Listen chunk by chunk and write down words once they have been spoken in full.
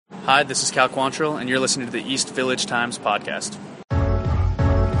Hi, this is Cal Quantrill, and you're listening to the East Village Times podcast.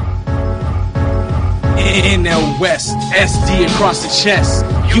 NL West, SD across the chest.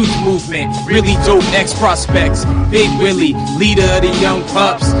 Youth movement, really dope ex-prospects. Big Willie, leader of the young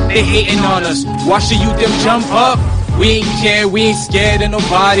pups. They hating on us, watch the youth them jump up. We ain't care, we ain't scared of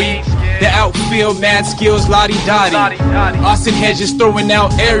nobody. The outfield, mad skills, lottie-dottie. Austin Hedges throwing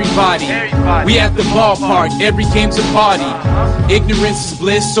out everybody. We at the ballpark, every game's a party. Ignorance is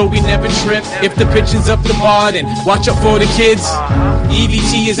bliss, so we never trip. If the pitching's up the bar, then watch out for the kids.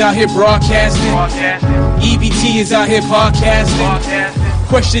 EBT is out here broadcasting. EBT is out here podcasting.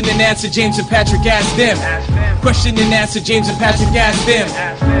 Question and answer, James and Patrick ask them. Question and answer, James and Patrick ask them.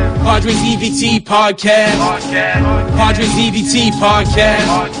 Padres EBT podcast. Padres EBT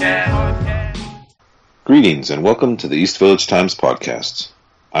podcast. Greetings and welcome to the East Village Times podcast.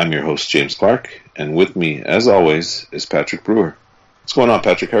 I'm your host, James Clark, and with me, as always, is Patrick Brewer. What's going on,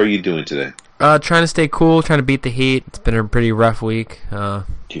 Patrick? How are you doing today? Trying to stay cool, trying to beat the heat. It's been a pretty rough week. Yeah,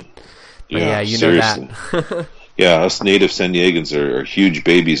 you seriously. Know that. Yeah, us native San Diegans are huge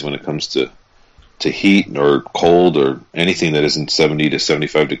babies when it comes to heat or cold or anything that isn't 70 to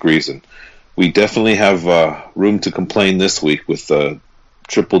 75 degrees. And we definitely have room to complain this week with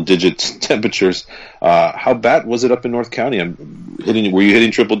triple-digit temperatures. How bad was it up in North County? Were you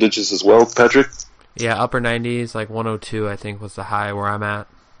hitting triple digits as well, Patrick? Yeah, upper 90s, like 102, I think, was the high where I'm at.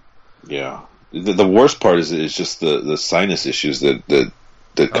 Yeah. The worst part is just the sinus issues that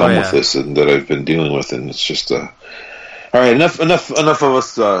come with this and that I've been dealing with, and it's just all right. Enough of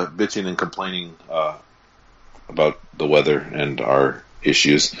us bitching and complaining about the weather and our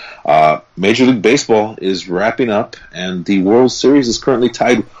issues. Major League Baseball is wrapping up, and the World Series is currently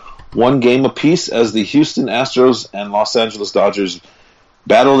tied one game apiece as the Houston Astros and Los Angeles Dodgers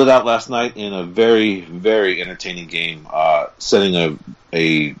battled it out last night in a very, very entertaining game, setting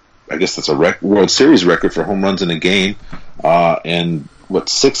a I guess that's a World Series record for home runs in a game, and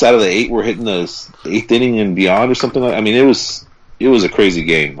 6 out of the 8 were hitting the 8th inning and beyond or something like that. I mean, it was a crazy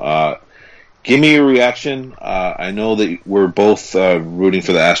game. Give me your reaction. I know that we're both rooting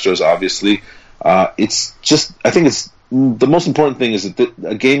for the Astros, obviously. It's just, I think it's the most important thing is that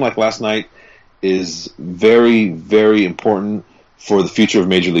a game like last night is very, very important for the future of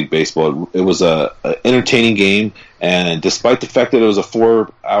Major League Baseball. It was a entertaining game, and despite the fact that it was a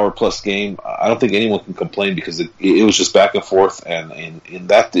 4-hour-plus game, I don't think anyone can complain because it was just back and forth, and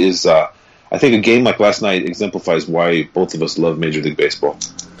that is, I think a game like last night exemplifies why both of us love Major League Baseball.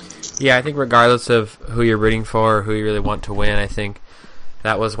 Yeah, I think regardless of who you're rooting for or who you really want to win, I think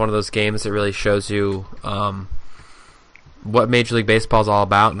that was one of those games that really shows you what Major League Baseball is all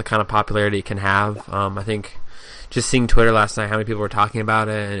about and the kind of popularity it can have. I think just seeing Twitter last night, how many people were talking about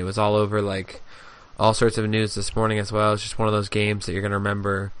it, and it was all over like all sorts of news this morning as well. It's just one of those games that you're going to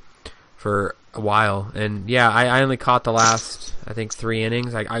remember for a while. And yeah, I only caught the last, I think, 3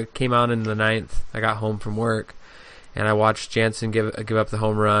 innings. I came out in the 9th. I got home from work, and I watched Jansen give up the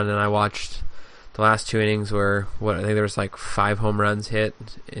home run, and I watched the last 2 innings where I think there was like 5 home runs hit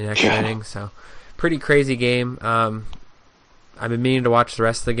in extra innings. So pretty crazy game. I've been meaning to watch the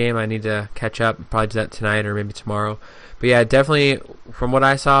rest of the game. I need to catch up, probably do that tonight or maybe tomorrow. But yeah, definitely, from what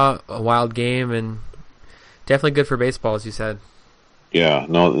I saw, a wild game and definitely good for baseball, as you said. Yeah,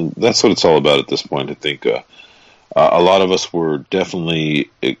 no, that's what it's all about at this point. I think a lot of us were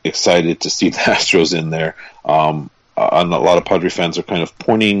definitely excited to see the Astros in there. And a lot of Padre fans are kind of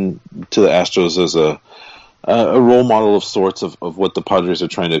pointing to the Astros as a role model of sorts of what the Padres are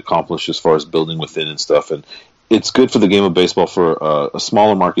trying to accomplish as far as building within and stuff. And it's good for the game of baseball for a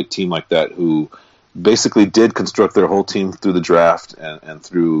smaller market team like that who basically did construct their whole team through the draft and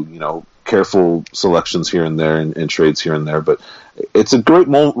through, careful selections here and there and trades here and there. But it's a great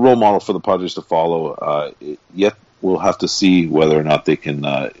role model for the Padres to follow. Yet we'll have to see whether or not they can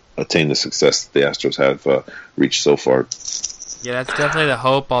attain the success that the Astros have reached so far. Yeah, that's definitely the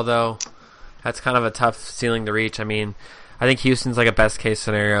hope, although that's kind of a tough ceiling to reach. I mean, I think Houston's like a best-case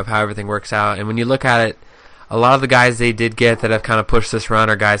scenario of how everything works out. And when you look at it, a lot of the guys they did get that have kind of pushed this run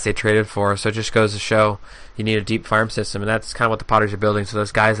are guys they traded for, so it just goes to show you need a deep farm system, and that's kind of what the Padres are building. So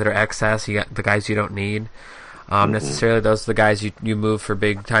those guys that are excess, you got the guys you don't need. Necessarily, those are the guys you move for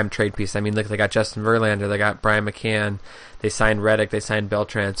big-time trade pieces. I mean, look, they got Justin Verlander, they got Brian McCann, they signed Reddick, they signed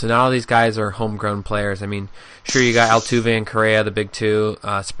Beltran. So now all these guys are homegrown players. I mean, sure, you got Altuve and Correa, the big two,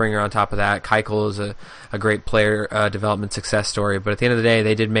 Springer on top of that. Keuchel is a great player development success story. But at the end of the day,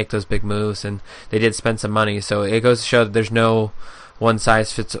 they did make those big moves, and they did spend some money. So it goes to show that there's no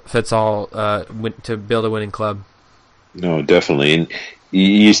one-size-fits-all to build a winning club. No, definitely. And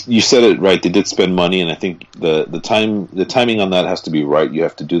You said it right. They did spend money, and I think the timing on that has to be right. You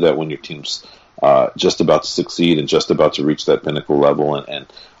have to do that when your team's just about to succeed and just about to reach that pinnacle level, and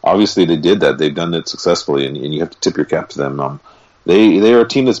obviously they did that. They've done it successfully, and you have to tip your cap to them. They are a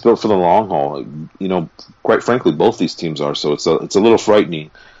team that's built for the long haul. Quite frankly, both these teams are. So it's a little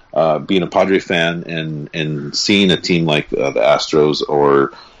frightening being a Padre fan and seeing a team like the Astros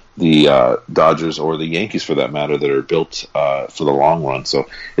or the Dodgers or the Yankees, for that matter, that are built for the long run. So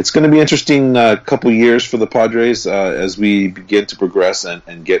it's going to be interesting couple years for the Padres as we begin to progress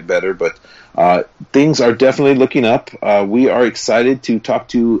and get better. But things are definitely looking up. We are excited to talk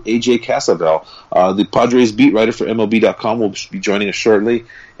to AJ Cassavell, the Padres beat writer for MLB.com. Will be joining us shortly,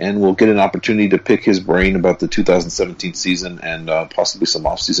 and we'll get an opportunity to pick his brain about the 2017 season and possibly some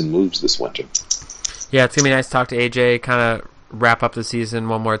off-season moves this winter. Yeah, it's going to be nice to talk to AJ, kind of wrap up the season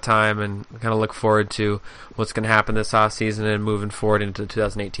one more time and kind of look forward to what's going to happen this off season and moving forward into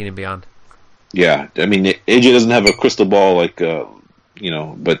 2018 and beyond. Yeah, I mean, AJ doesn't have a crystal ball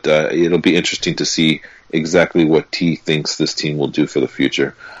but it'll be interesting to see exactly what he thinks this team will do for the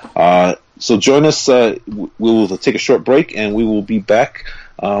future. So join us. We will take a short break, and we will be back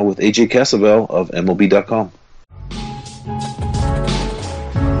with AJ Cassavell of MLB.com.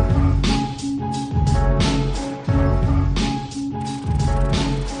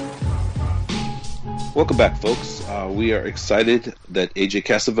 Welcome back, folks. We are excited that AJ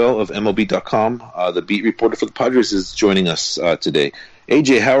Cassavell of MLB.com, the beat reporter for the Padres, is joining us today.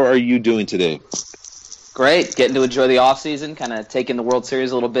 AJ, how are you doing today? Great. Getting to enjoy the offseason, kind of taking the World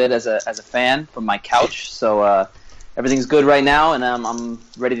Series a little bit as a fan from my couch. So everything's good right now, and I'm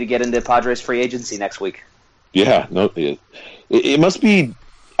ready to get into Padres free agency next week. Yeah, it must be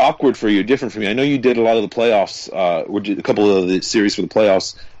awkward for you, different for me. I know you did a lot of the playoffs, a couple of the series for the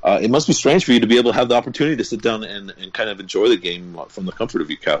playoffs. It must be strange for you to be able to have the opportunity to sit down and kind of enjoy the game from the comfort of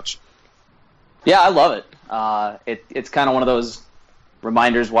your couch. Yeah, I love it. It's kind of one of those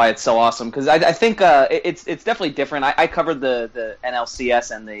reminders why it's so awesome, because I think it's definitely different. I covered the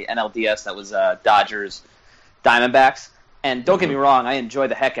NLCS and the NLDS, that was Dodgers, Diamondbacks. And don't get me wrong, I enjoyed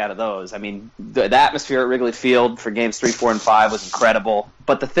the heck out of those. I mean, the atmosphere at Wrigley Field for games 3, 4, and 5 was incredible.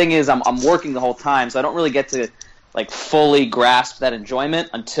 But the thing is, I'm working the whole time, so I don't really get to fully grasp that enjoyment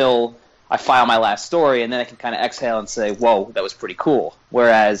until I file my last story, and then I can kind of exhale and say, "Whoa, that was pretty cool."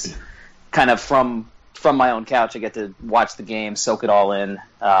 Whereas, kind of from my own couch, I get to watch the game, soak it all in,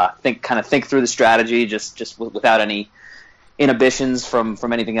 think through the strategy, just without any inhibitions from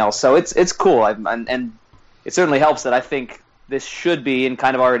anything else. So it's cool, and it certainly helps that I think this should be, and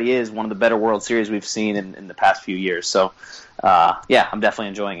kind of already is, one of the better World Series we've seen in the past few years. So, I'm definitely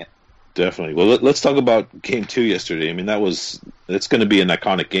enjoying it. Definitely. Well, let's talk about Game 2 yesterday. I mean, it's going to be an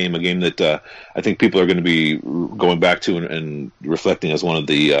iconic game, a game that I think people are going to be going back to and reflecting as one of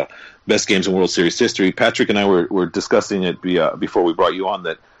the best games in World Series history. Patrick and I were discussing it before we brought you on,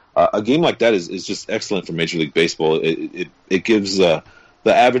 that a game like that is just excellent for Major League Baseball. It gives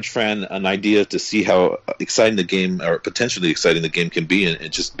the average fan an idea to see how exciting the game, or potentially exciting the game, can be,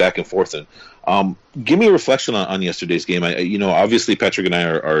 and just back and forth. And give me a reflection on yesterday's game. Obviously Patrick and I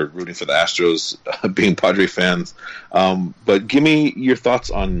are rooting for the Astros, being Padre fans. But give me your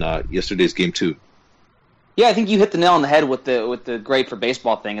thoughts on yesterday's Game 2. Yeah, I think you hit the nail on the head with the great for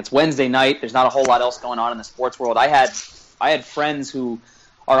baseball thing. It's Wednesday night. There's not a whole lot else going on in the sports world. I had friends who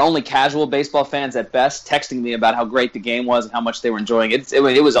are only casual baseball fans at best texting me about how great the game was and how much they were enjoying it. It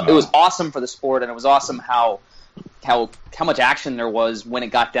was awesome for the sport, and it was awesome how much action there was when it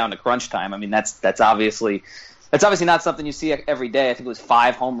got down to crunch time. I mean, that's obviously not something you see every day. I think it was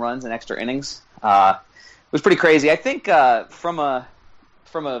 5 home runs in extra innings. It was pretty crazy. I think from an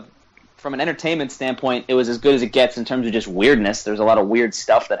entertainment standpoint, it was as good as it gets in terms of just weirdness. There's a lot of weird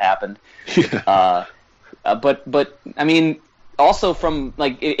stuff that happened. Yeah. But I mean, also from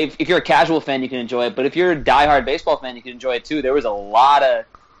if you're a casual fan, you can enjoy it. But if you're a diehard baseball fan, you can enjoy it too. There was a lot of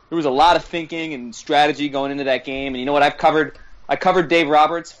thinking and strategy going into that game. And you know what? I covered Dave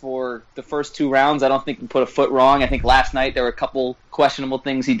Roberts for the first 2 rounds. I don't think he put a foot wrong. I think last night there were a couple questionable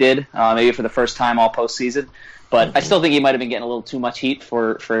things he did, maybe for the first time all postseason. But I still think he might have been getting a little too much heat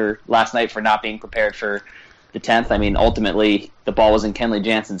for last night for not being prepared for the 10th. I mean, ultimately the ball was in Kenley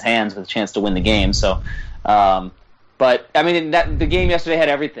Jansen's hands with a chance to win the game. So. But, I mean, the game yesterday had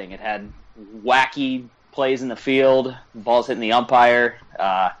everything. It had wacky plays in the field, balls hitting the umpire,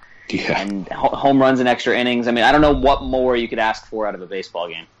 and home runs in extra innings. I mean, I don't know what more you could ask for out of a baseball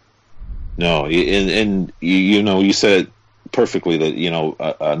game. No, and you said it perfectly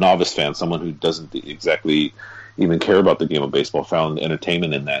that, a novice fan, someone who doesn't exactly, even care about the game of baseball found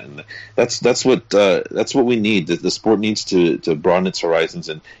entertainment in that, and that's what we need. The sport needs to broaden its horizons,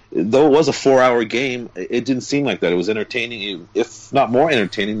 and though it was a 4-hour game, it didn't seem like that. It was entertaining, if not more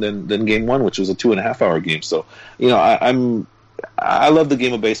entertaining than Game 1, which was a 2.5-hour game. So, I love the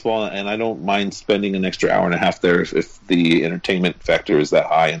game of baseball, and I don't mind spending an extra hour and a half there if the entertainment factor is that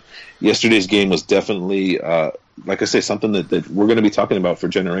high. And yesterday's game was definitely, like I say, something that we're going to be talking about for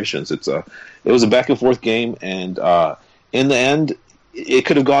generations. It was a back and forth game, and in the end, it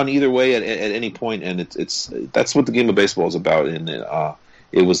could have gone either way at any point. And that's what the game of baseball is about. And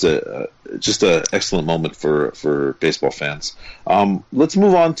it was just an excellent moment for baseball fans. Let's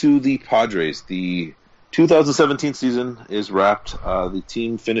move on to the Padres. The 2017 season is wrapped. The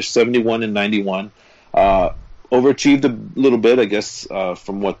team finished 71-91. Overachieved a little bit, I guess,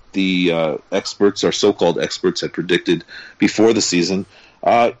 from what the experts, or so-called experts, had predicted before the season.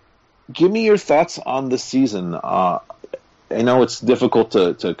 Give me your thoughts on the season. I know it's difficult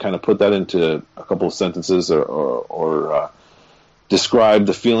to kind of put that into a couple of sentences or describe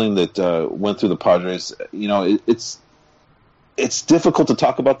the feeling that went through the Padres. It's difficult to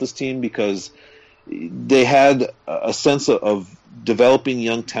talk about this team because they had a sense of developing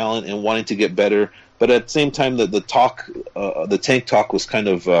young talent and wanting to get better, but at the same time, the tank talk was kind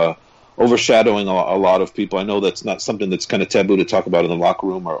of overshadowing a lot of people. I know that's not something that's kind of taboo to talk about in the locker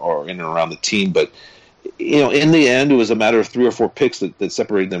room or in and around the team, but in the end, it was a matter of 3 or 4 picks that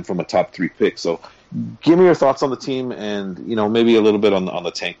separated them from a top 3 pick. So, give me your thoughts on the team, and maybe a little bit on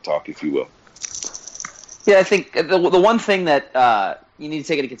the tank talk, if you will. Yeah, I think the one thing that you need to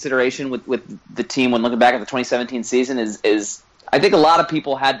take into consideration with the team when looking back at the 2017 season is I think a lot of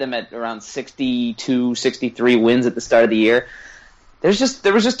people had them at around 62, 63 wins at the start of the year. There was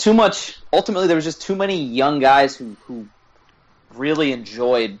just too much. Ultimately, there was just too many young guys who really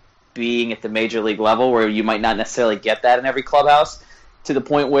enjoyed being at the major league level, where you might not necessarily get that in every clubhouse, to the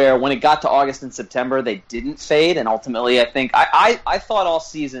point where when it got to August and September, they didn't fade. And ultimately, I think I thought all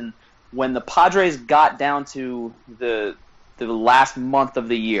season, when the Padres got down to the last month of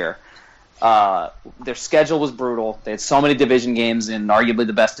the year, their schedule was brutal. They had so many division games in arguably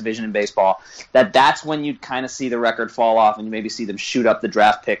the best division in baseball, that's when you'd kind of see the record fall off and you maybe see them shoot up the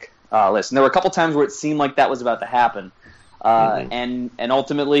draft pick list. And there were a couple times where it seemed like that was about to happen. And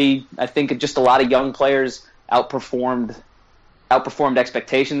ultimately, I think just a lot of young players outperformed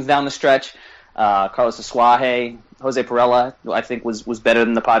expectations down the stretch. Carlos Asuaje, Jose Pirela, I think was better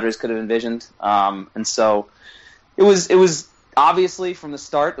than the Padres could have envisioned. And so it was obviously from the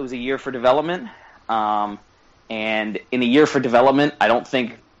start, it was a year for development. And in a year for development, I don't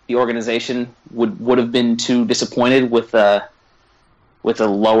think the organization would have been too disappointed with a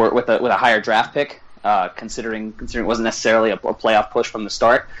higher draft pick, considering it wasn't necessarily a playoff push from the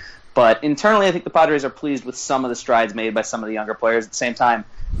start. But internally, I think the Padres are pleased with some of the strides made by some of the younger players. At the same time,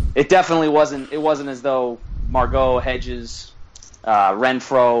 it definitely wasn't. It wasn't as though Margot, Hedges,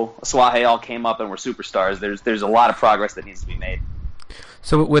 Renfroe, Asuaje all came up and were superstars. There's a lot of progress that needs to be made.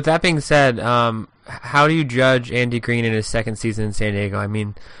 So with that being said, how do you judge Andy Green in his second season in San Diego? I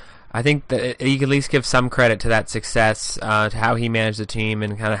mean, I think that you can at least give some credit to that success, to how he managed the team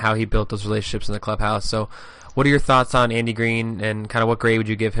and kind of how he built those relationships in the clubhouse. So what are your thoughts on Andy Green, and kind of what grade would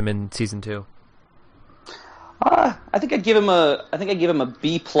you give him in season 2? I think I'd give him a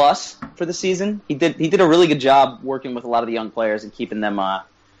B+ for the season. He did a really good job working with a lot of the young players and keeping them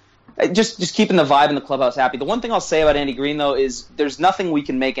just keeping the vibe in the clubhouse happy. The one thing I'll say about Andy Green, though, is there's nothing we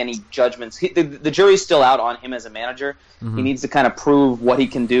can make any judgments. The jury's still out on him as a manager. Mm-hmm. He needs to kind of prove what he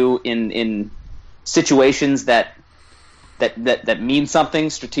can do in situations that mean something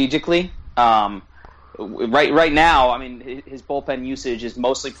strategically. Right now, I mean, his bullpen usage is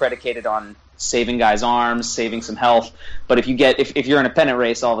mostly predicated on saving guys' arms, saving some health. But if you're in a pennant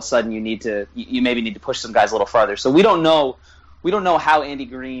race, all of a sudden you maybe need to push some guys a little farther. So we don't know how Andy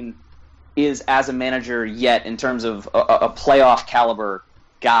Green is as a manager yet in terms of a playoff caliber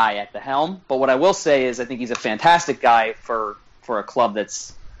guy at the helm. But what I will say is I think he's a fantastic guy for a club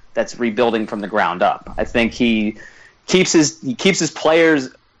that's rebuilding from the ground up. I think he keeps his players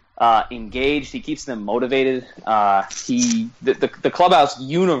engaged. He keeps them motivated. The clubhouse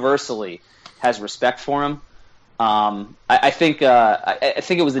universally has respect for him. I think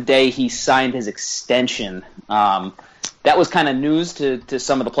it was the day he signed his extension. That was kind of news to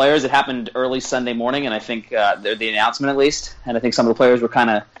some of the players. It happened early Sunday morning, and I think the announcement at least. And I think some of the players were kind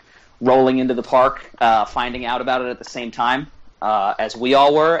of rolling into the park, finding out about it at the same time as we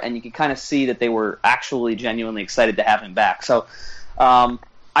all were. And you could kind of see that they were actually genuinely excited to have him back. So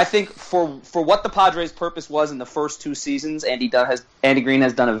I think for what the Padres' purpose was in the first 2 seasons, Andy Green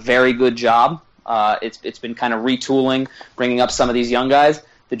has done a very good job. It's been kind of retooling, bringing up some of these young guys.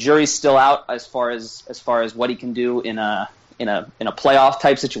 The jury's still out as far as what he can do in a playoff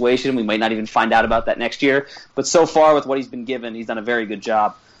type situation. We might not even find out about that next year. But so far, with what he's been given, he's done a very good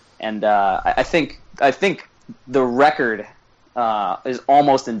job. And I think the record is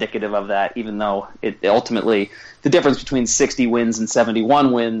almost indicative of that, even though it ultimately the difference between 60 wins and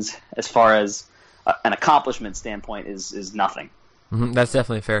 71 wins, as far as an accomplishment standpoint, is nothing. Mm-hmm. That's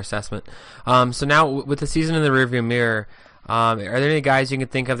definitely a fair assessment. So now, with the season in the rearview mirror, are there any guys you can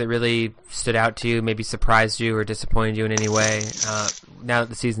think of that really stood out to you, maybe surprised you or disappointed you in any way now that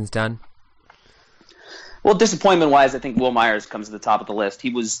the season's done? Well, disappointment-wise, I think Will Myers comes to the top of the list.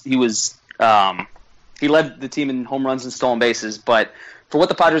 He led the team in home runs and stolen bases, but for what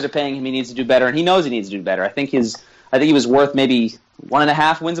the Padres are paying him, he needs to do better, and he knows he needs to do better. I think he was worth maybe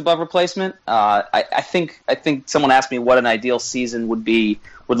 1.5 wins above replacement. I think someone asked me what an ideal season would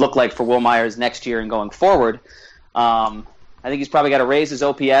look like for Will Myers next year and going forward. I think he's probably got to raise his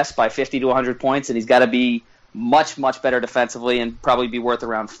OPS by 50 to 100 points, and he's got to be much, much better defensively and probably be worth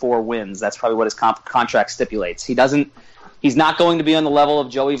around 4 wins. That's probably what his contract stipulates. He's not going to be on the level of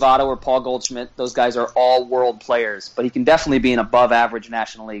Joey Votto or Paul Goldschmidt. Those guys are all world players, but he can definitely be an above-average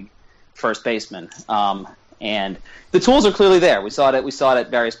National League first baseman. And the tools are clearly there. We saw it at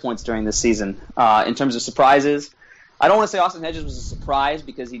various points during this season. In terms of surprises, I don't want to say Austin Hedges was a surprise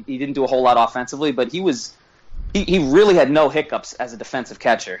because he didn't do a whole lot offensively, but he really had no hiccups as a defensive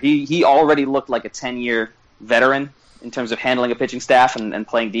catcher. He already looked like a 10-year veteran in terms of handling a pitching staff and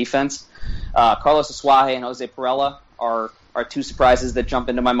playing defense. Carlos Asuaje and Jose Pirela are 2 surprises that jump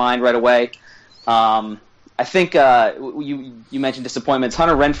into my mind right away. I think you mentioned disappointments.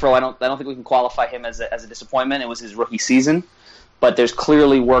 Hunter Renfroe, I don't think we can qualify him as a disappointment. It was his rookie season, but there's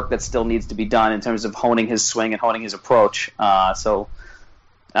clearly work that still needs to be done in terms of honing his swing and honing his approach.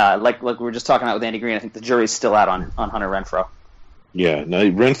 Like we were just talking about with Andy Green, I think the jury's still out on Hunter Renfroe. Yeah,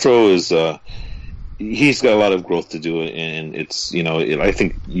 no, Renfroe is he's got a lot of growth to do, and it's I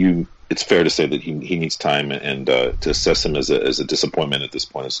think it's fair to say that he needs time, and to assess him as a disappointment at this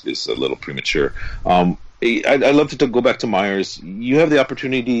point is a little premature. I'd love to go back to Myers. You have the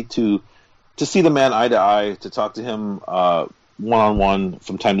opportunity to see the man eye to eye, to talk to him one-on-one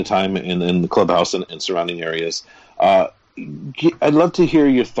from time to time in the clubhouse and surrounding areas. I'd love to hear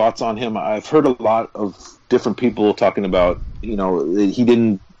your thoughts on him. I've heard a lot of different people talking about, he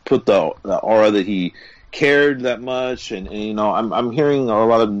didn't put the aura that he cared that much, and I'm hearing a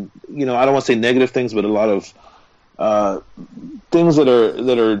lot of, I don't want to say negative things, but a lot of things that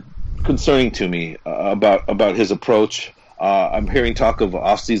are concerning to me about his approach. I'm hearing talk of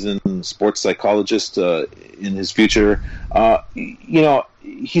off-season sports psychologist in his future.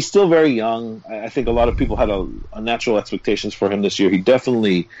 He's still very young. I think a lot of people had a natural expectations for him this year. He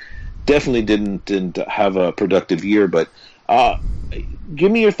definitely didn't have a productive year. But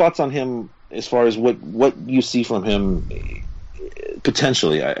give me your thoughts on him as far as what you see from him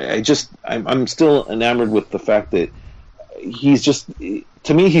potentially. I'm still enamored with the fact that he's just,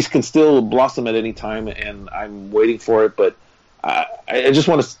 to me, he can still blossom at any time, and I'm waiting for it. But I just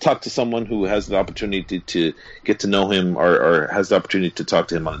want to talk to someone who has the opportunity to get to know him, or has the opportunity to talk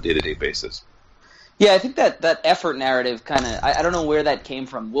to him on a day-to-day basis. Yeah, I think that effort narrative kind of, I don't know where that came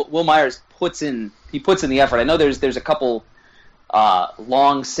from. Will Myers puts in the effort. I know there's a couple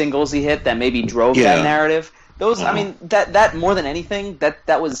long singles he hit that maybe drove that narrative. Those, I mean, that more than anything,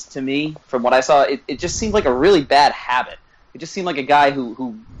 that was, to me, from what I saw, it just seemed like a really bad habit. It just seemed like a guy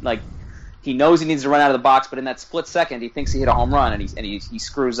who he knows he needs to run out of the box, but in that split second, he thinks he hit a home run and he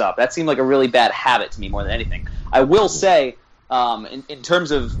screws up. That seemed like a really bad habit to me more than anything. I will say, in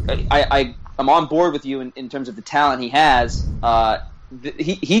terms of, I'm on board with you in terms of the talent he has.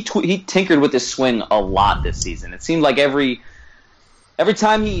 He tinkered with his swing a lot this season. It seemed like every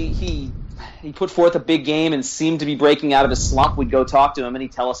time he put forth a big game and seemed to be breaking out of his slump, we'd go talk to him and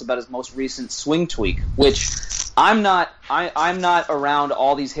he'd tell us about his most recent swing tweak, which I'm not around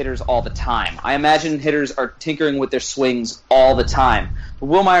all these hitters all the time. I imagine hitters are tinkering with their swings all the time. But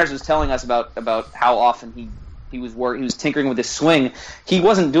Will Myers was telling us about how often he was tinkering with his swing. He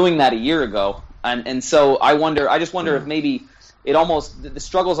wasn't doing that a year ago, and so I just wonder if maybe the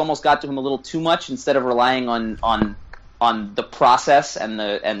struggles almost got to him a little too much, instead of relying on the process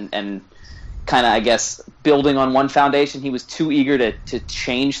and kind of, I guess, building on one foundation. He was too eager to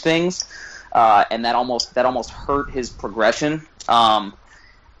change things, and that almost hurt his progression.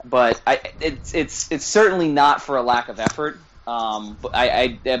 But it's certainly not for a lack of effort. But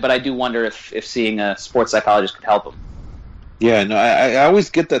I do wonder if seeing a sports psychologist could help him. Yeah, no, I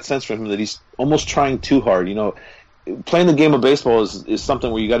always get that sense from him that he's almost trying too hard. playing the game of baseball is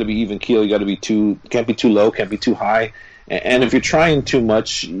something where you got to be even keel. You got to be can't be too low, can't be too high. And if you're trying too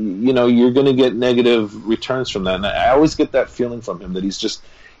much, you're going to get negative returns from that. And I always get that feeling from him that he's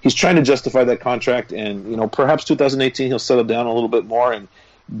trying to justify that contract. And, perhaps 2018 he'll settle down a little bit more and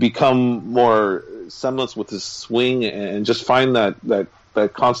become more semblance with his swing and just find that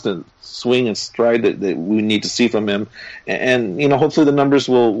constant swing and stride that we need to see from him. And hopefully the numbers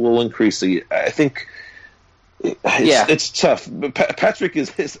will increase. So I think it's tough. But Patrick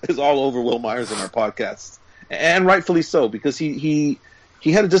is all over Will Myers in our podcast. And rightfully so, because he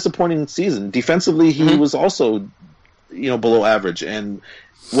had a disappointing season. Defensively, he was also, below average, and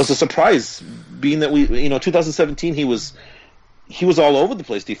was a surprise, being that 2017 he was all over the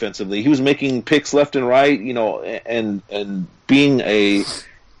place defensively. He was making picks left and right, and being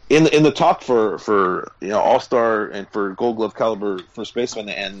in the talk for All-Star and for Gold Glove caliber first baseman.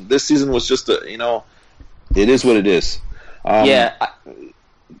 And this season was just it is what it is.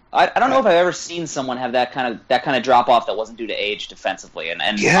 I don't know if I've ever seen someone have that kind of drop off that wasn't due to age defensively, and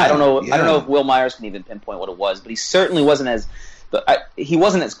I don't know if Will Myers can even pinpoint what it was, but he certainly wasn't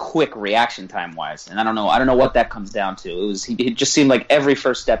as quick reaction time wise, and I don't know what that comes down to. It just seemed like every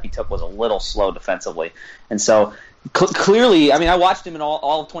first step he took was a little slow defensively, and so clearly, I mean, I watched him in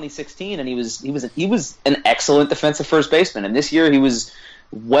all of 2016, and he was an excellent defensive first baseman, and this year he was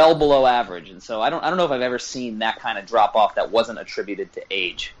well below average, and so I don't know if I've ever seen that kind of drop off that wasn't attributed to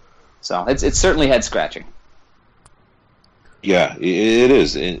age. So it's certainly head scratching. Yeah, it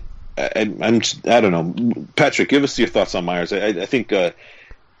is. I don't know, Patrick. Give us your thoughts on Myers. I think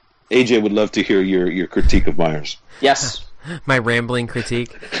AJ would love to hear your critique of Myers. Yes, my rambling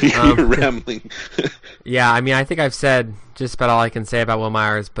critique. You're rambling. Yeah, I mean, I think I've said just about all I can say about Will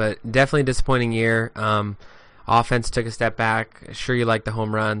Myers, but definitely a disappointing year. Offense took a step back. Sure, you like the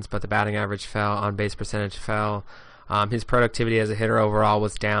home runs, but the batting average fell. On-base percentage fell. His productivity as a hitter overall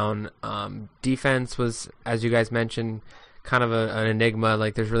was down. Defense was, as you guys mentioned, kind of an enigma.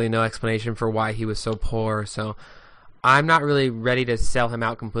 Like, there's really no explanation for why he was so poor. So I'm not really ready to sell him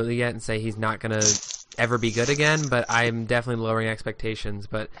out completely yet and say he's not going to ever be good again, but I'm definitely lowering expectations.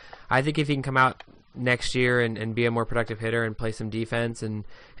 But I think if he can come out next year and be a more productive hitter and play some defense and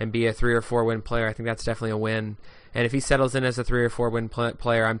be a 3 or 4 win player, I think that's definitely a win. And if he settles in as a 3 or 4 win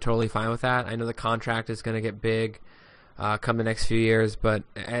player, I'm totally fine with that. I know the contract is going to get big come the next few years, but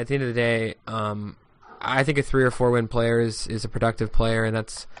at the end of the day, I think a 3 or 4 win player is a productive player, and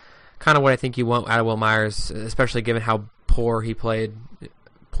that's kind of what I think you want out of Will Myers, especially given how poorly he played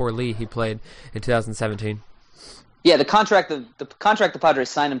in 2017. Yeah, the contract the Padres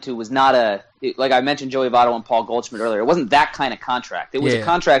signed him to was not like I mentioned Joey Votto and Paul Goldschmidt earlier. It wasn't that kind of contract. It was a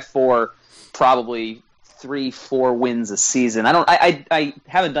contract for probably 3-4 wins a season. I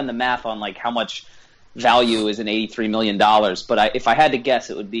haven't done the math on like how much value is in $83 million, but if I had to guess,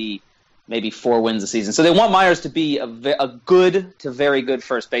 it would be maybe 4 wins a season. So they want Myers to be a good to very good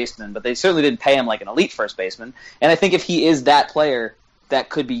first baseman, but they certainly didn't pay him like an elite first baseman. And I think if he is that player, that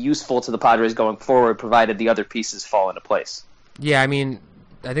could be useful to the Padres going forward, provided the other pieces fall into place. Yeah, I mean,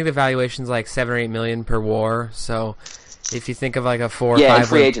 I think the valuation's like $7 or $8 million per WAR. So if you think of like a 4 or 5 in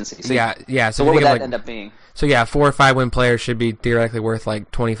free agency. So, yeah. So what would that end up being? So yeah, 4 or 5 win players should be theoretically worth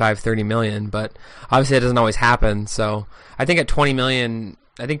like 25, 30 million, but obviously it doesn't always happen. So I think at 20 million,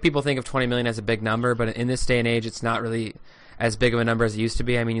 I think people think of 20 million as a big number, but in this day and age, it's not really as big of a number as it used to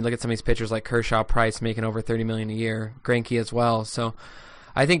be. I mean, you look at some of these pitchers like Kershaw, Price making over 30 million a year, Greinke as well. So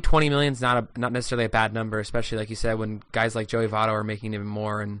I think 20 million is not necessarily a bad number, especially like you said, when guys like Joey Votto are making even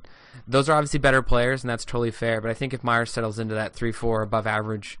more, and those are obviously better players, and that's totally fair. But I think if Myers settles into that 3-4 above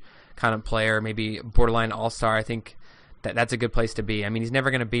average kind of player, maybe borderline all-star, I think that's a good place to be. I mean, he's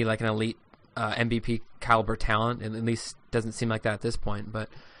never going to be like an elite MVP caliber talent, at least doesn't seem like that at this point, but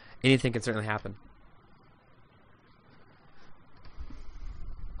anything can certainly happen.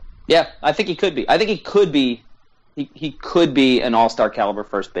 Yeah, I think he could be. I think he could be an all-star caliber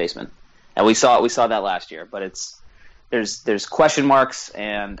first baseman, and we saw that last year. But there's question marks,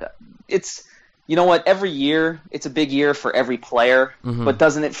 and it's, you know what? Every year it's a big year for every player. Mm-hmm. But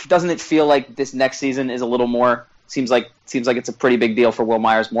doesn't it feel like this next season is a little more? Seems like it's a pretty big deal for Will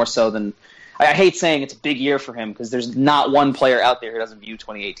Myers, more so than. I hate saying it's a big year for him because there's not one player out there who doesn't view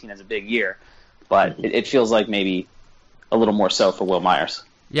 2018 as a big year, but it feels like maybe a little more so for Will Myers.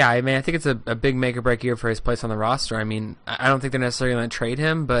 Yeah, I mean, I think it's a big make-or-break year for his place on the roster. I mean, I don't think they're necessarily going to trade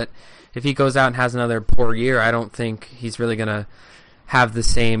him, but if he goes out and has another poor year, I don't think he's really going to have the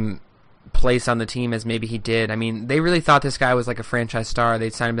same place on the team as maybe he did. I mean, they really thought this guy was like a franchise star. They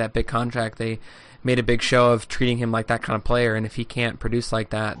signed him that big contract. They made a big show of treating him like that kind of player, and if he can't produce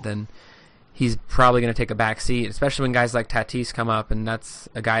like that, then he's probably going to take a back seat, especially when guys like Tatis come up, and that's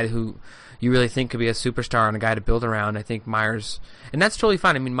a guy who you really think could be a superstar and a guy to build around. I think Myers, and that's totally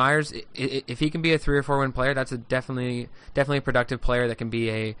fine. I mean, Myers, if he can be a 3 or 4 win player, that's a definitely a productive player that can be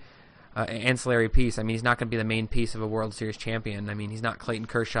a ancillary piece. I mean, he's not going to be the main piece of a World Series champion. I mean, he's not Clayton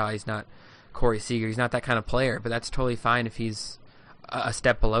Kershaw, he's not Corey Seager, he's not that kind of player, but that's totally fine if he's a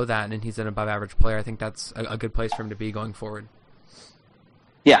step below that and he's an above average player. I think that's a good place for him to be going forward.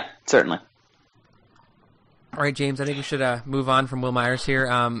 Yeah, certainly. All right, James, I think we should move on from Will Myers here.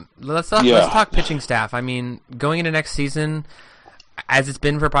 Let's talk pitching staff. I mean, going into next season, as it's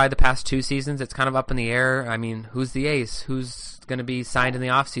been for probably the past 2 seasons, it's kind of up in the air. I mean, who's the ace? Who's going to be signed in the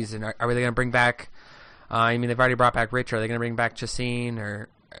offseason? Are they going to bring back I mean, they've already brought back Rich. Are they going to bring back Chacin or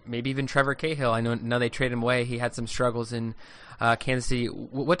maybe even Trevor Cahill? I know they traded him away. He had some struggles in Kansas City.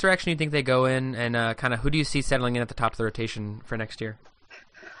 What direction do you think they go in, and kind of who do you see settling in at the top of the rotation for next year?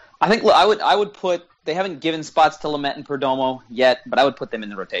 I think I would put. They haven't given spots to Lamet and Perdomo yet, but I would put them in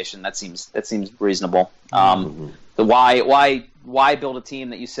the rotation. That seems reasonable. The why build a team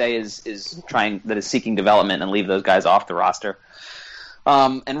that you say is seeking development and leave those guys off the roster.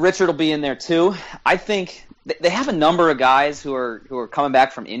 And Richard will be in there too. I think they have a number of guys who are coming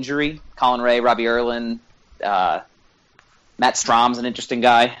back from injury. Colin Ray, Robbie Erlin, Matt Strom's an interesting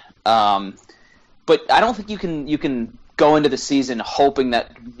guy. But I don't think you can go into the season hoping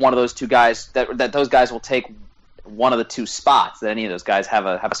that one of those 2 guys that those guys will take one of the 2 spots, that any of those guys have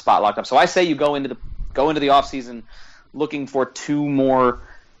a spot locked up. So I say you go into the offseason looking for 2 more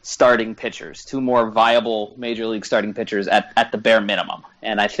starting pitchers, 2 more viable major league starting pitchers at the bare minimum.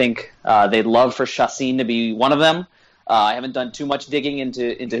 And I think they'd love for Chacin to be one of them. I haven't done too much digging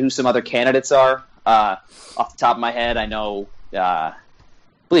into who some other candidates are. Off the top of my head, I know I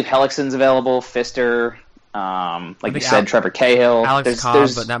believe Hellickson's available, Fister, like you said, Trevor Cahill, Alex Cobb,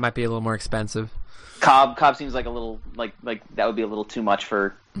 but that might be a little more expensive. Cobb seems like a little like that would be a little too much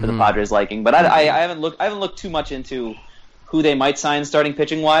for the Padres' liking. But I haven't looked too much into who they might sign starting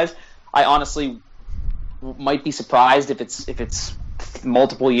pitching wise. I honestly might be surprised if it's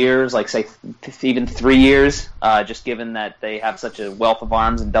multiple years, like say even 3 years, just given that they have such a wealth of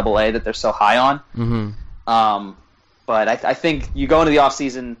arms in Double-A that they're so high on. Mm-hmm. But I think you go into the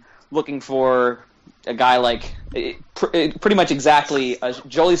offseason looking for a guy like pretty much exactly a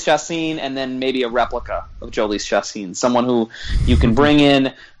Jhoulys Chacin and then maybe a replica of Jhoulys Chacin, someone who you can bring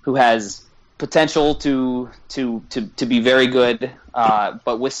in who has potential to be very good,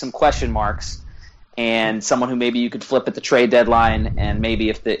 but with some question marks, and someone who maybe you could flip at the trade deadline, and maybe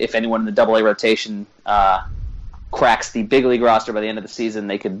if anyone in the Double-A rotation cracks the big league roster by the end of the season,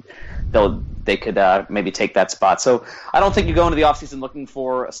 they could maybe take that spot. So I don't think you go into the offseason looking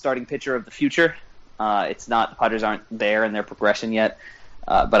for a starting pitcher of the future. It's not, the Padres aren't there in their progression yet,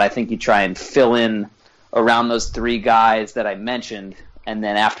 but I think you try and fill in around those 3 guys that I mentioned, and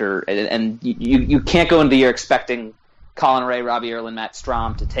then you can't go into the year expecting Colin Ray, Robbie Erlin, Matt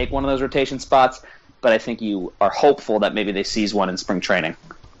Strom to take one of those rotation spots, but I think you are hopeful that maybe they seize one in spring training.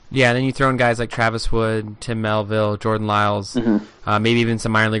 Yeah, and then you throw in guys like Travis Wood, Tim Melville, Jordan Lyles, maybe even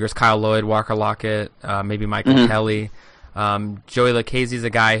some minor leaguers, Kyle Lloyd, Walker Lockett, maybe Michael Kelly. Joey Lucchese's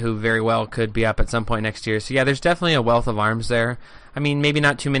a guy who very well could be up at some point next year. So yeah, there's definitely a wealth of arms there. I mean, maybe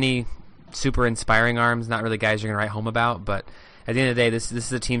not too many super inspiring arms, not really guys you're going to write home about, but at the end of the day, this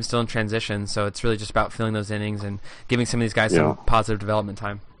is a team still in transition, so it's really just about filling those innings and giving some of these guys some positive development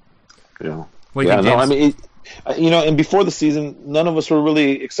time. Yeah. What do you think, James? I mean, and before the season, none of us were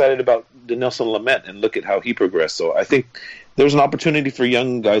really excited about Dinelson Lamet, and look at how he progressed. So I think there's an opportunity for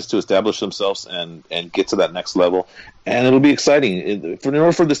young guys to establish themselves and get to that next level, and it'll be exciting. In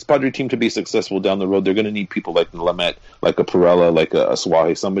order for this Padre team to be successful down the road, they're going to need people like Lamet, like a Perella, like a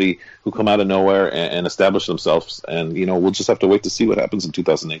Suaje, somebody who come out of nowhere and establish themselves. And we'll just have to wait to see what happens in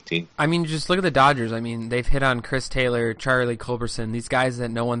 2018. I mean, just look at the Dodgers. I mean, they've hit on Chris Taylor, Charlie Culberson, these guys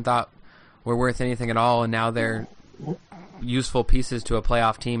that no one thought were worth anything at all, and now they're useful pieces to a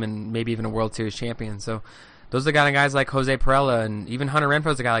playoff team and maybe even a World Series champion. So those are the kind of guys like Jose Perella, and even Hunter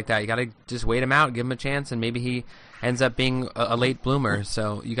Renfroe's a guy like that. You got to just wait him out, give him a chance, and maybe he ends up being a late bloomer.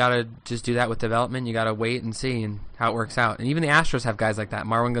 So you got to just do that with development. You got to wait and see and how it works out. And even the Astros have guys like that.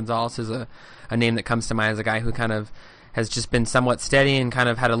 Marwin Gonzalez is a name that comes to mind as a guy who kind of has just been somewhat steady and kind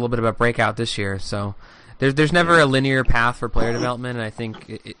of had a little bit of a breakout this year. So there's never a linear path for player development, and I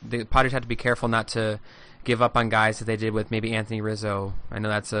think the Padres have to be careful not to give up on guys that they did with maybe Anthony Rizzo. I know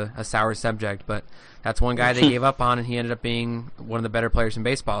that's a sour subject, but that's one guy they gave up on, and he ended up being one of the better players in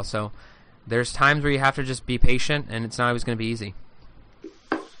baseball. So there's times where you have to just be patient, and it's not always going to be easy.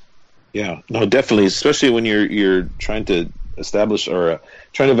 Yeah, no, definitely, especially when you're trying to establish or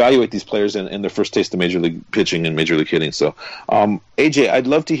trying to evaluate these players in their first taste of Major League pitching and Major League hitting. So, AJ, I'd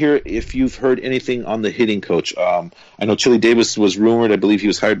love to hear if you've heard anything on the hitting coach. I know Chili Davis was rumored. I believe he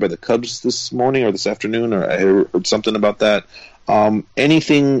was hired by the Cubs this morning or this afternoon, or I heard something about that.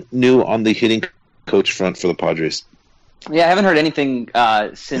 Anything new on the hitting coach front for the Padres? Yeah, I haven't heard anything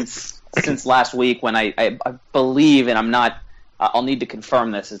since last week when I believe, and I'm not. I'll need to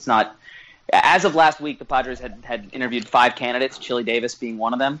confirm this. It's not. As of last week, the Padres had interviewed 5 candidates, Chili Davis being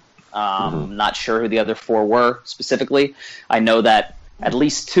one of them. Not sure who the other 4 were specifically. I know that at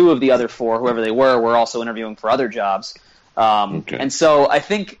least 2 of the other 4, whoever they were also interviewing for other jobs. Okay. And so I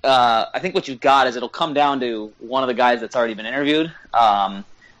think what you've got is it'll come down to one of the guys that's already been interviewed.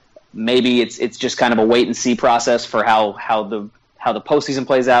 Maybe it's just kind of a wait and see process for how the postseason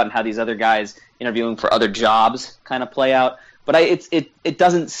plays out and how these other guys interviewing for other jobs kind of play out. But it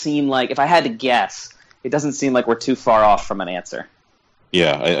doesn't seem like, if I had to guess, it doesn't seem like we're too far off from an answer.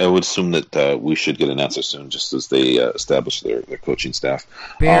 Yeah, I would assume that we should get an answer soon, just as they establish their coaching staff.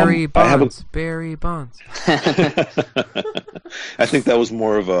 Barry Bonds. Barry Bonds. I think that was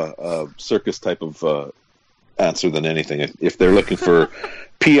more of a circus type of answer than anything. If they're looking for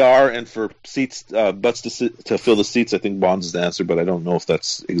PR and for seats, butts to fill the seats, I think Bonds is the answer, but I don't know if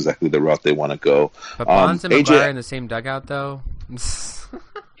that's exactly the route they want to go. But Bonds and McGuire in the same dugout, though?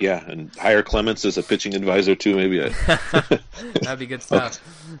 Yeah, and hire Clements as a pitching advisor, too, maybe. That'd be good stuff.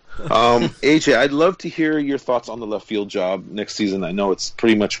 AJ, I'd love to hear your thoughts on the left field job next season. I know it's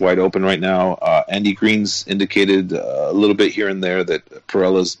pretty much wide open right now. Andy Green's indicated a little bit here and there that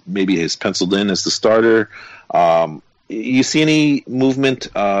Perella's maybe is penciled in as the starter. You see any movement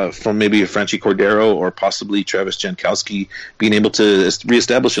from maybe a Franchi Cordero or possibly Travis Jankowski being able to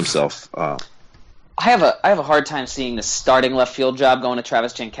reestablish himself? I have a hard time seeing the starting left field job going to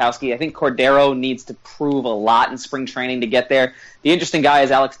Travis Jankowski. I think Cordero needs to prove a lot in spring training to get there. The interesting guy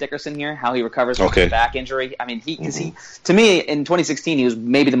is Alex Dickerson here, how he recovers from his back injury. I mean, he to me in 2016 he was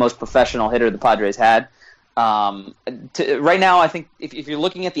maybe the most professional hitter the Padres had. Right now, I think if you're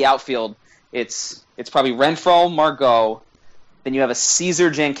looking at the outfield, it's probably Renfroe, Margot. Then you have a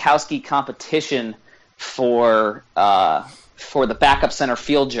Cesar Jankowski competition for the backup center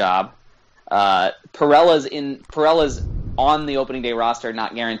field job. Perella's on the opening day roster,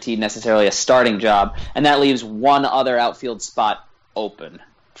 not guaranteed necessarily a starting job, and that leaves one other outfield spot open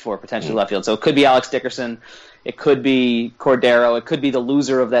for potentially left field. So it could be Alex Dickerson, it could be Cordero, it could be the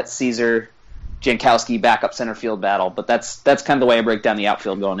loser of that Cesar Jankowski backup center field battle. But that's kind of the way I break down the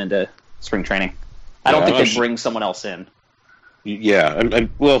outfield going into spring training. I don't think they'd bring someone else in. Yeah,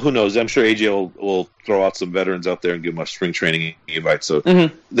 well, who knows? I'm sure AJ will throw out some veterans out there and give them a spring training invite. So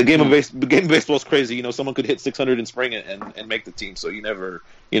the game of baseball is crazy. You know, someone could hit 600 in spring and make the team. So you never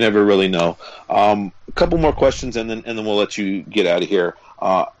really know. A couple more questions, and then we'll let you get out of here.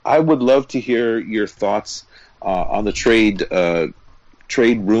 I would love to hear your thoughts on the trade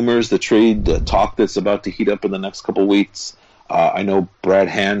rumors, the trade talk that's about to heat up in the next couple weeks. I know Brad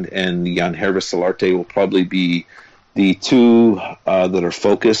Hand and Yangervis Solarte will probably be the 2 that are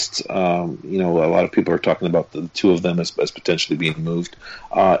focused. A lot of people are talking about the 2 of them as potentially being moved.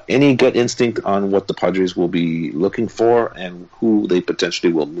 Any gut instinct on what the Padres will be looking for and who they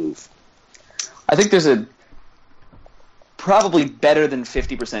potentially will move? I think there's a probably better than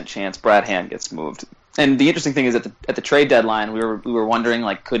 50% chance Brad Hand gets moved. And the interesting thing is at the trade deadline, we were wondering,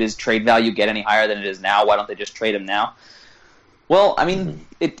 like, could his trade value get any higher than it is now? Why don't they just trade him now? Well, I mean,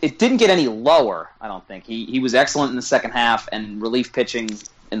 it didn't get any lower, I don't think. He was excellent in the second half, and relief pitching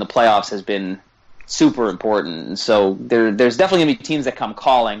in the playoffs has been super important. And so there's definitely going to be teams that come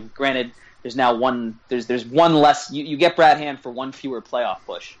calling. Granted, there's now one less. You get Brad Hand for one fewer playoff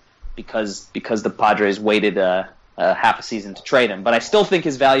push because the Padres waited a half a season to trade him. But I still think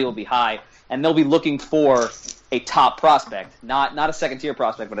his value will be high, and they'll be looking for a top prospect, not a second-tier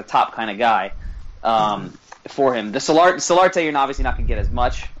prospect, but a top kind of guy. For him, the Solarte, you're obviously not going to get as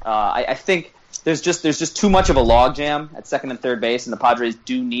much. I think there's just too much of a logjam at second and third base, and the Padres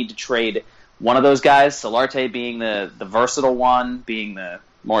do need to trade one of those guys. Solarte being the versatile one, being the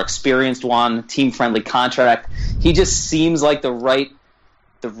more experienced one, team-friendly contract. He just seems like the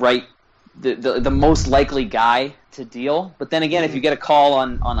most likely guy to deal. But then again, if you get a call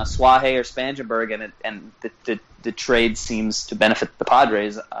on a Suaje or Spangenberg and the trade seems to benefit the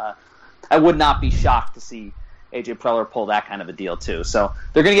Padres, I would not be shocked to see A.J. Preller pull that kind of a deal, too. So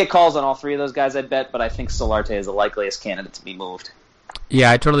they're going to get calls on all 3 of those guys, I'd bet, but I think Solarte is the likeliest candidate to be moved. Yeah,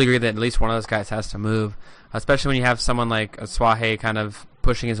 I totally agree that at least one of those guys has to move, especially when you have someone like a Suaje kind of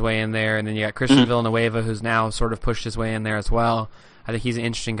pushing his way in there, and then you got Christian Villanueva, who's now sort of pushed his way in there as well. I think he's an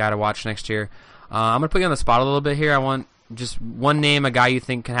interesting guy to watch next year. I'm going to put you on the spot a little bit here. I want just one name, a guy you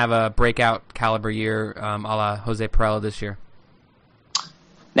think can have a breakout caliber year, a la Jose Perella this year.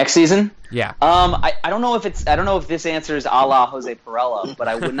 Next season? Yeah. I don't know if this answers a la Jose Perella, but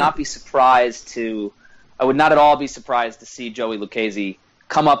I would not be surprised I would not at all be surprised to see Joey Lucchesi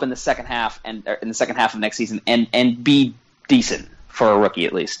come up in the second half of next season and be decent for a rookie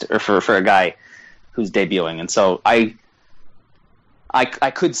at least, or for a guy who's debuting. And so I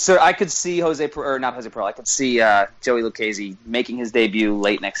could see Joey Lucchesi making his debut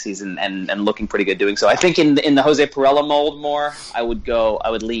late next season and looking pretty good doing so. I think in the Jose Perella mold more, I would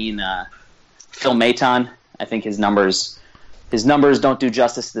lean Phil Maton. I think his numbers don't do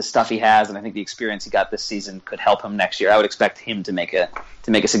justice to the stuff he has, and I think the experience he got this season could help him next year. I would expect him to make a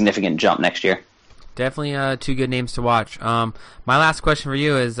significant jump next year. Definitely two good names to watch. My last question for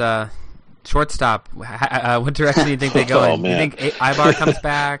you is shortstop. What direction do you think they go in? Man. You think Ibar comes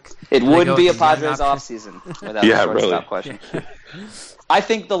back? It wouldn't be a Padres offseason without a shortstop question. I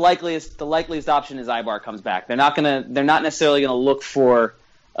think the likeliest option is Ibar comes back. They're not necessarily gonna look for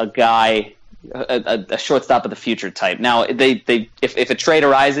a guy, a shortstop of the future type. Now, if a trade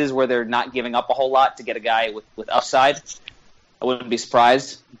arises where they're not giving up a whole lot to get a guy with upside, I wouldn't be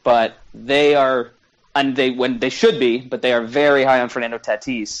surprised. But they are, and they should be, but they are very high on Fernando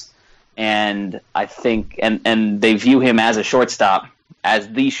Tatis, and I think, and they view him as a shortstop, as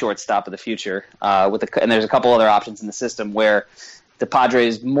the shortstop of the future. And there's a couple other options in the system where the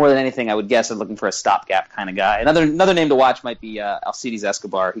Padres, more than anything, I would guess, are looking for a stopgap kind of guy. Another name to watch might be Alcides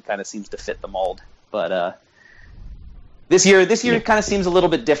Escobar. He kind of seems to fit the mold. But this year kind of seems a little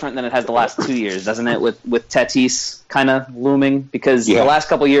bit different than it has the last 2 years, doesn't it? With Tatis kind of looming, because the last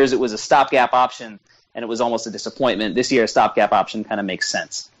couple of years it was a stopgap option and it was almost a disappointment. This year, a stopgap option kind of makes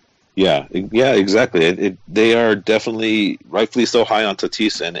sense. Yeah, exactly. They are definitely rightfully so high on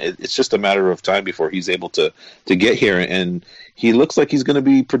Tatis, and it's just a matter of time before he's able to get here. And he looks like he's going to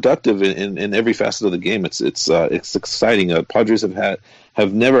be productive in every facet of the game. It's exciting. Padres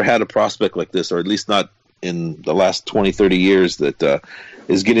have never had a prospect like this, or at least not in the last 20, 30 years, that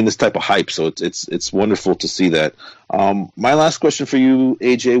is getting this type of hype. So it's wonderful to see that. My last question for you,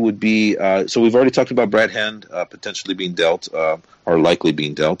 AJ, would be, so we've already talked about Brad Hand potentially being dealt, or likely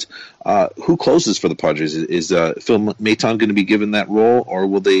being dealt. Who closes for the Padres? Is Phil Maton going to be given that role, or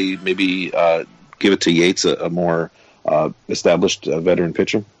will they maybe give it to Yates, a more established veteran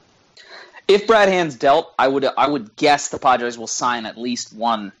pitcher? If Brad Hand's dealt, I would guess the Padres will sign at least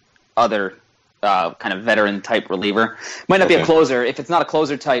one other kind of veteran type reliever. Might not be a closer. If it's not a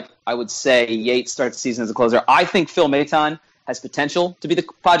closer type, I would say Yates starts the season as a closer. I think Phil Maton has potential to be the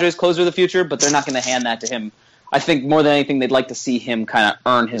Padres closer of the future, but they're not going to hand that to him. I think more than anything, they'd like to see him kind of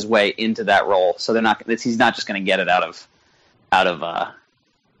earn his way into that role. So he's not just going to get it out of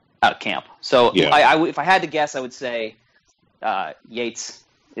camp. So if I had to guess, I would say Yates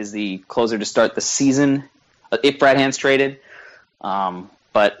is the closer to start the season if Brad Hand's traded.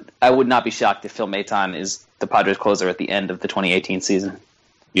 But I would not be shocked if Phil Maton is the Padres closer at the end of the 2018 season.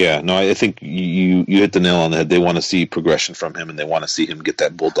 Yeah, no, I think you hit the nail on the head. They want to see progression from him, and they want to see him get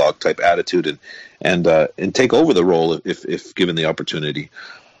that bulldog type attitude and take over the role if given the opportunity.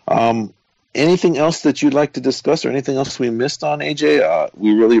 Anything else that you'd like to discuss, or anything else we missed on, AJ?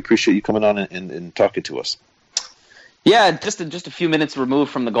 We really appreciate you coming on and talking to us. Yeah, just a few minutes removed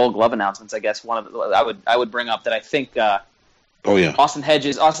from the Gold Glove announcements, I guess I would bring up that I think. Austin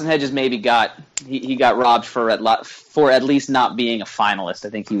Hedges maybe got robbed for at least not being a finalist.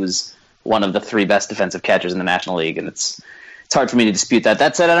 I think he was one of the three best defensive catchers in the National League, and it's hard for me to dispute that.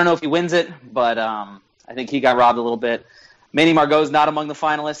 That said, I don't know if he wins it, but I think he got robbed a little bit. Manny Margot's not among the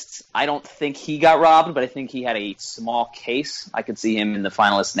finalists. I don't think he got robbed, but I think he had a small case. I could see him in the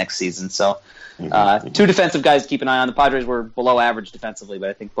finalists next season. So two defensive guys to keep an eye on. The Padres were below average defensively,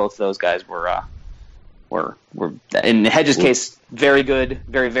 but I think both of those guys were in Hedges' case, very good,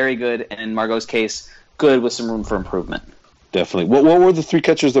 very, very good, and in Margot's case, good with some room for improvement. Definitely. What were the three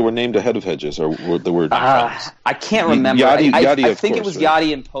catchers that were named ahead of Hedges, or were I can't remember. Yachty, I think it was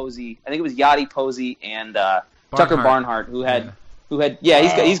Yachty and Posey. I think it was Yachty, Posey, and Tucker Barnhart, who had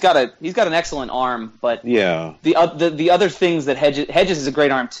he's got an excellent arm, but the other things that Hedges is a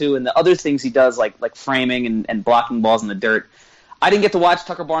great arm too, and the other things he does like framing and blocking balls in the dirt. I didn't get to watch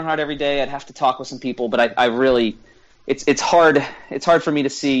Tucker Barnhart every day. I'd have to talk with some people, but I really, it's hard for me to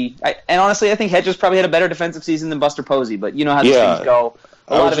see. And honestly, I think Hedges probably had a better defensive season than Buster Posey, but you know how these things go.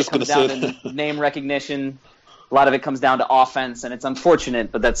 A lot of it comes down to name recognition. A lot of it comes down to offense, and it's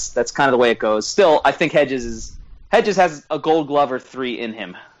unfortunate, but that's kind of the way it goes. Still, I think Hedges has a Gold Glove or three in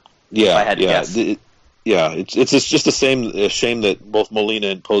him. Yeah, if I had to guess. It's just a shame that both Molina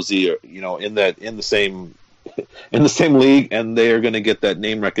and Posey are in the same in the same league, and they are going to get that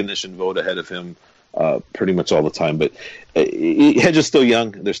name recognition vote ahead of him pretty much all the time. But Hedge is still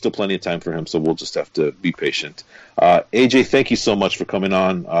young. There's still plenty of time for him, so we'll just have to be patient. AJ, thank you so much for coming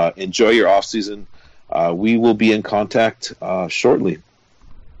on. Enjoy your off season. We will be in contact shortly.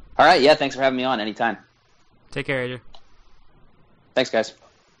 All right. Yeah. Thanks for having me on. Anytime. Take care, AJ. Thanks, guys.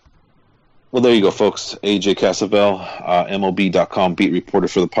 Well, there you go, folks. AJ Cassavell, MLB.com beat reporter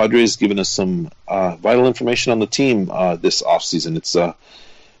for the Padres, giving us some vital information on the team this offseason. It's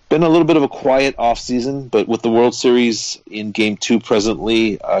been a little bit of a quiet offseason, but with the World Series in Game 2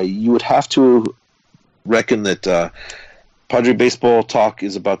 presently, you would have to reckon that Padre baseball talk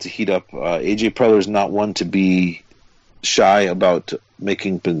is about to heat up. AJ Preller is not one to be shy about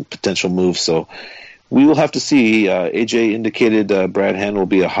making potential moves, so we will have to see. AJ indicated Brad Hand will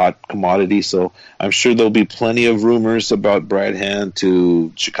be a hot commodity, so I'm sure there'll be plenty of rumors about Brad Hand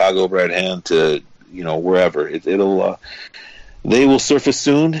to Chicago, Brad Hand to wherever. They will surface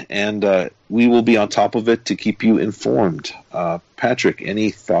soon, and we will be on top of it to keep you informed. Patrick,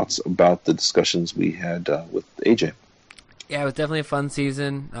 any thoughts about the discussions we had with AJ? Yeah, it was definitely a fun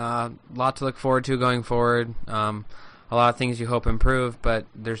season. A lot to look forward to going forward. A lot of things you hope improve, but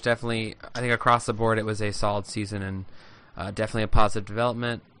there's definitely, I think across the board, it was a solid season and definitely a positive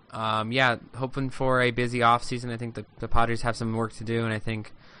development. Hoping for a busy off season. I think the Padres have some work to do, and I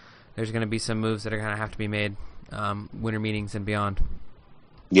think there's going to be some moves that are going to have to be made, winter meetings and beyond.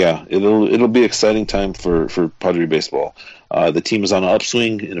 Yeah, it'll be an exciting time for Padre baseball. The team is on an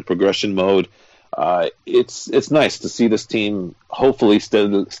upswing in a progression mode. It's nice to see this team hopefully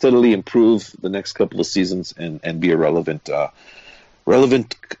steadily improve the next couple of seasons and be a relevant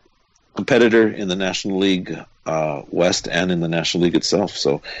competitor in the National League West and in the National League itself.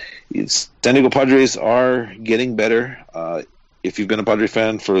 So San Diego Padres are getting better. If you've been a Padre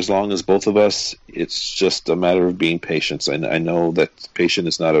fan for as long as both of us, it's just a matter of being patient. I know that patience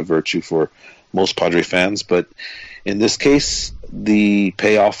is not a virtue for most Padre fans, but in this case, the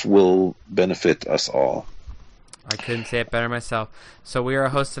payoff will benefit us all. I couldn't say it better myself. So we are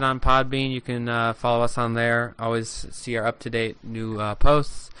hosted on Podbean. You can follow us on there. Always see our up-to-date new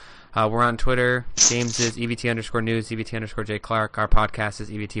posts. We're on Twitter. James is EVT_news, EVT_J Clark. Our podcast is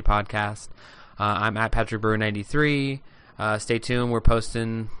EVT Podcast. I'm at Patrick Brewer 93. Stay tuned. We're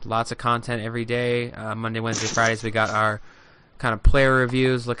posting lots of content every day. Monday, Wednesday, Fridays, we got our kind of player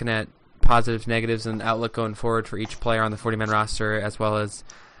reviews, looking at positives, negatives, and outlook going forward for each player on the 40-man roster, as well as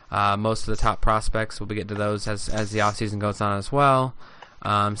most of the top prospects. We'll be getting to those as the offseason goes on as well.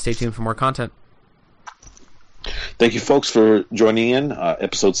 Stay tuned for more content. Thank you, folks, for joining in.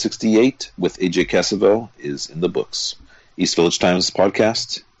 Episode 68 with AJ Cassavell is in the books. East Village Times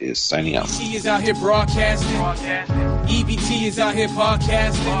podcast is signing out. EBT is out here broadcasting. EBT is out here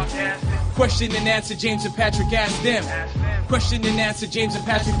podcasting. Question and answer, James and Patrick ask them. Question and answer, James and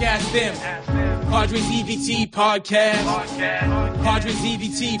Patrick ask them. Padres EVT podcast. Padres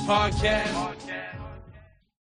EVT podcast.